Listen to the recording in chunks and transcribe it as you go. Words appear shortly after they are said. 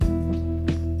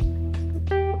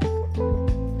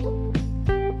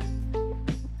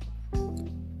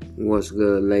What's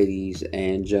good, ladies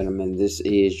and gentlemen? This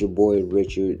is your boy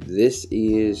Richard. This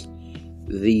is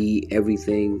the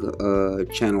Everything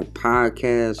Channel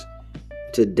podcast.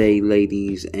 Today,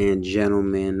 ladies and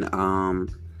gentlemen,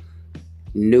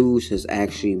 news has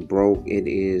actually broke. It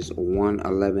is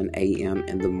 1:11 a.m.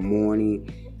 in the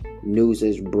morning. News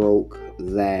has broke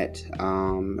that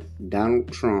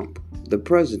Donald Trump, the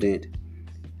president,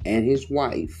 and his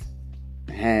wife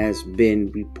has been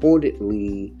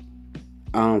reportedly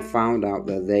found out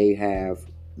that they have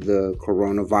the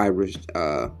coronavirus.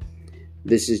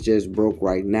 This is just broke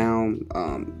right now.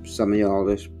 Some of y'all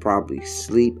is probably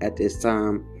sleep at this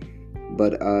time,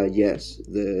 but yes,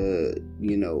 the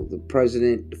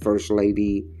president, the first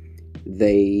lady,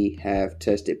 they have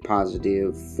tested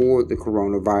positive for the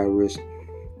coronavirus.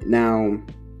 Now,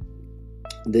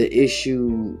 the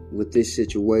issue with this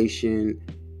situation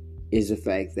is the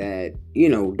fact that,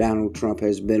 Donald Trump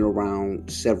has been around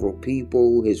several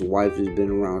people. His wife has been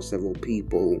around several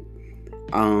people.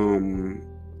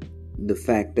 The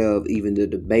fact of even the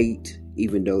debate,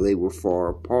 even though they were far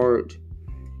apart,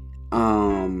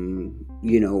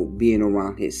 being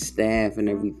around his staff and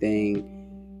everything,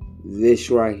 this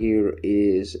right here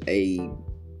is a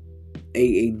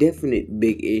definite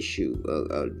big issue,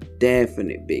 a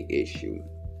definite big issue.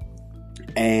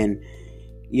 And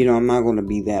I'm not going to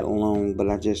be that long, but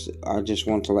I just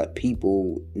want to let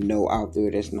people know out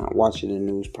there that's not watching the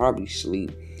news, probably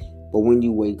sleep. But when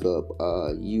you wake up,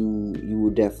 you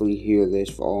will definitely hear this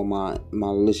for all my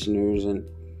listeners and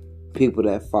people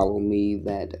that follow me,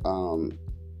 that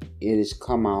it has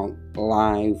come out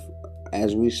live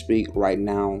as we speak right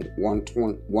now,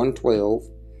 1:12.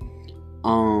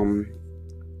 And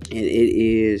it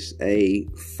is a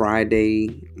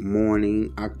Friday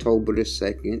morning, October the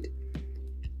 2nd.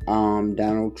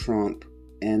 Donald Trump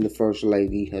and the First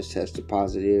Lady has tested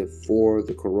positive for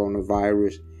the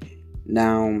coronavirus.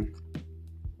 Now,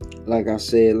 like I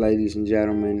said, ladies and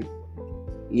gentlemen,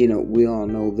 we all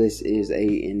know this is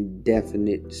a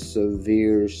indefinite,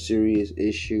 severe, serious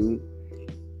issue.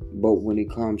 But when it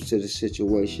comes to the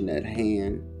situation at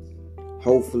hand,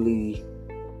 hopefully,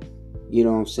 you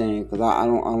know what I'm saying? Because I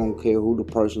don't care who the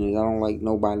person is. I don't like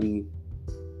nobody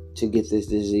to get this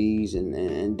disease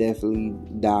and definitely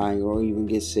die or even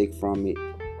get sick from it.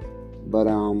 But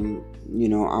I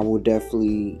will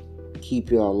definitely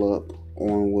keep y'all up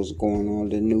on what's going on.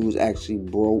 The news actually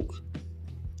broke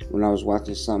when I was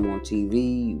watching something on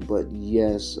TV. But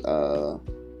yes,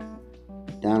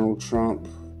 Donald Trump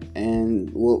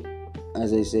and,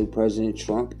 as they say, President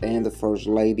Trump and the First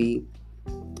Lady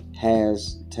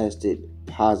has tested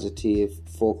positive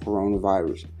for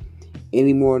coronavirus.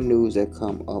 Any more news that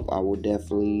come up, I will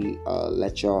definitely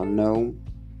let y'all know.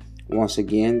 Once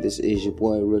again, this is your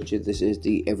boy Richard. This is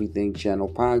the Everything Channel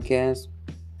podcast,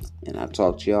 and I'll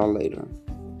talk to y'all later.